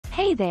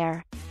Hey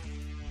there!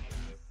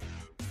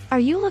 Are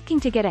you looking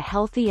to get a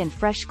healthy and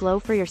fresh glow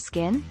for your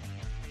skin?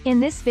 In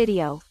this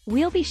video,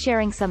 we'll be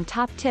sharing some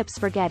top tips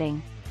for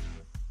getting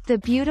the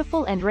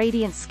beautiful and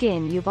radiant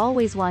skin you've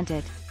always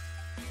wanted.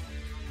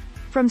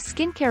 From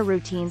skincare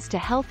routines to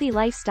healthy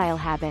lifestyle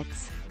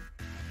habits,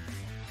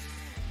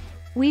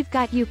 we've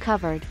got you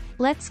covered.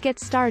 Let's get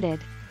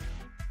started.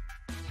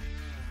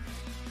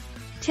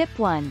 Tip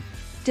 1.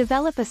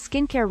 Develop a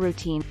skincare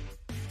routine.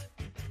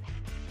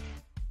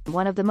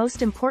 One of the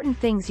most important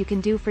things you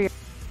can do for your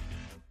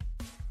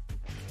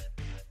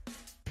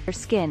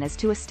skin is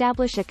to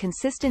establish a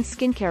consistent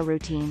skincare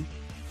routine.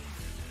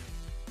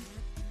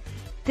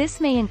 This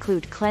may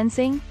include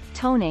cleansing,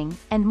 toning,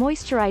 and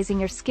moisturizing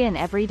your skin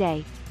every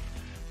day,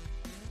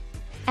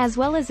 as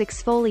well as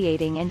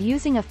exfoliating and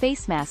using a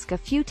face mask a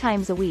few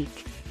times a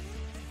week.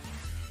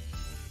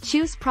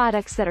 Choose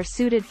products that are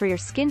suited for your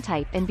skin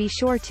type and be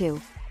sure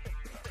to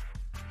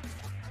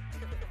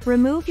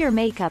remove your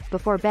makeup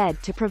before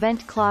bed to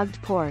prevent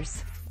clogged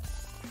pores.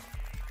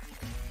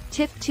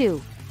 Tip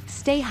 2.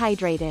 Stay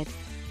hydrated.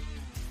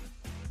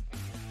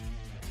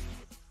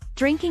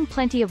 Drinking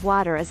plenty of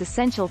water is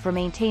essential for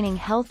maintaining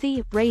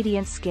healthy,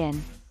 radiant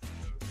skin.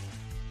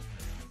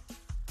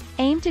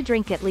 Aim to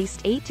drink at least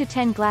 8 to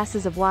 10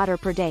 glasses of water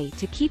per day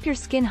to keep your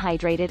skin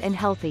hydrated and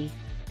healthy.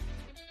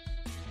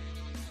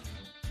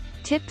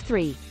 Tip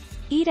 3.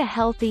 Eat a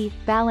healthy,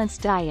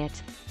 balanced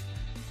diet.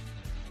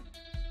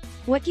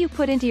 What you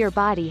put into your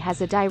body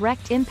has a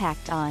direct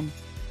impact on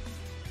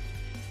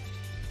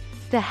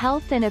the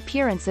health and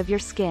appearance of your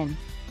skin.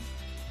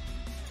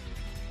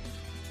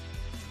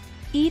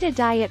 Eat a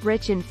diet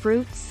rich in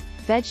fruits,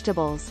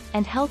 vegetables,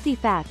 and healthy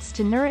fats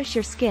to nourish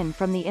your skin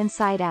from the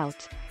inside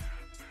out.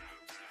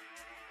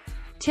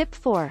 Tip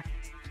 4.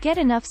 Get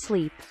enough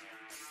sleep.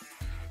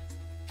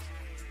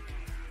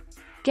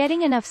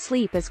 Getting enough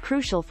sleep is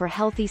crucial for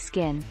healthy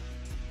skin.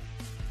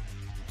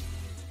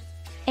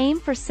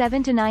 Aim for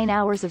 7 to 9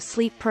 hours of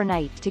sleep per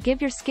night to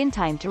give your skin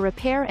time to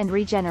repair and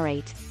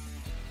regenerate.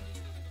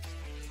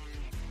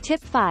 Tip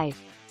 5.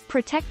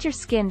 Protect your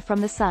skin from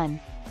the sun.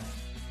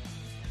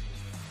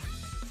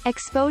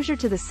 Exposure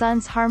to the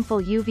sun's harmful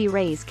UV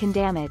rays can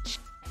damage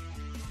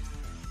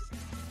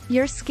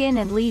your skin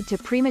and lead to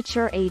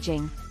premature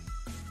aging.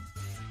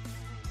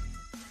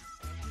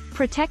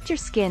 Protect your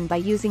skin by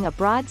using a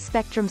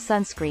broad-spectrum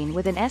sunscreen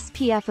with an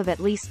SPF of at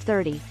least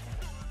 30.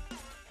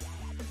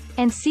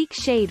 And seek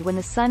shade when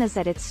the sun is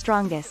at its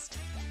strongest.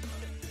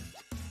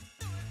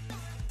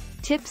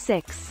 Tip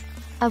 6.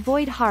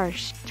 Avoid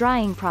harsh,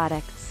 drying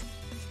products.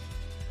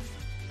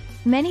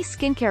 Many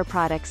skincare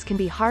products can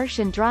be harsh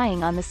and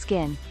drying on the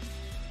skin.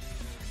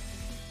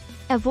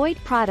 Avoid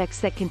products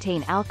that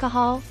contain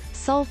alcohol,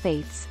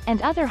 sulfates,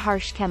 and other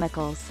harsh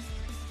chemicals.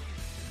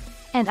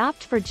 And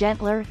opt for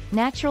gentler,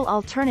 natural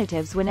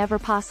alternatives whenever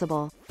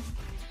possible.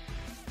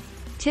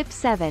 Tip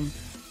 7.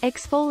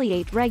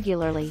 Exfoliate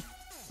regularly.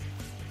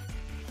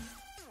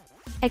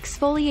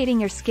 Exfoliating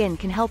your skin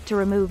can help to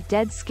remove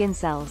dead skin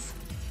cells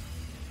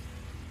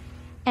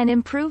and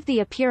improve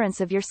the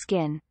appearance of your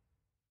skin.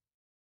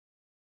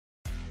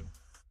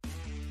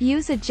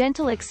 Use a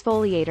gentle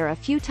exfoliator a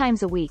few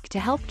times a week to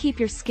help keep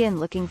your skin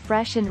looking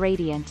fresh and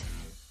radiant.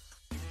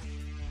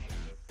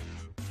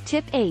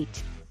 Tip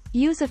 8.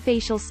 Use a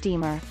facial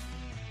steamer.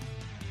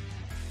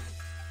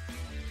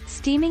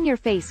 Steaming your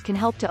face can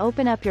help to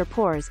open up your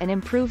pores and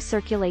improve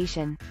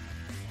circulation.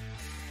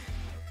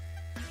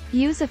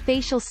 Use a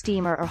facial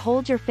steamer or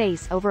hold your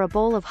face over a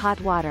bowl of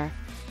hot water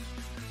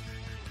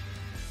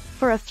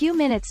for a few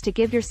minutes to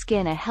give your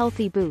skin a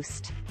healthy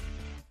boost.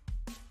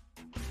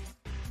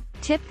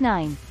 Tip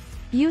 9.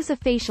 Use a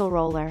facial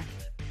roller.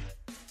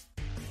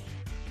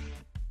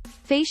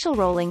 Facial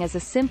rolling is a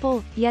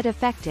simple, yet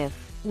effective,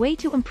 way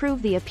to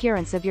improve the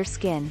appearance of your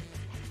skin.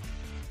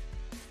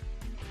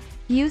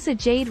 Use a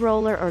jade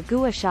roller or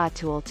gua sha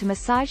tool to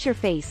massage your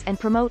face and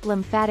promote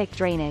lymphatic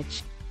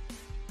drainage.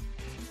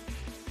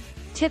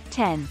 Tip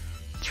 10.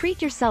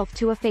 Treat yourself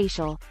to a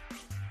facial.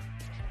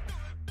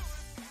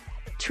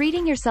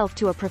 Treating yourself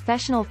to a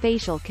professional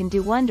facial can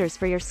do wonders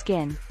for your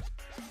skin.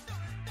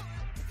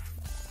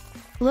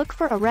 Look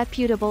for a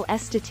reputable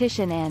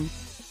esthetician and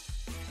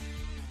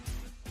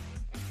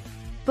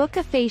book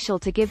a facial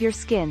to give your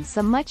skin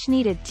some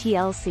much-needed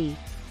TLC.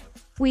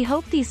 We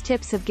hope these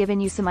tips have given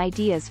you some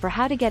ideas for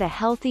how to get a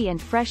healthy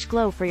and fresh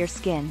glow for your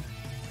skin.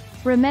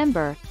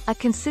 Remember, a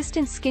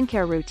consistent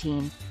skincare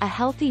routine, a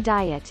healthy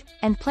diet,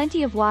 and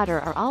plenty of water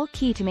are all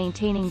key to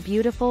maintaining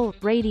beautiful,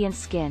 radiant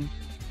skin.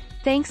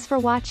 Thanks for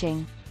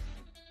watching.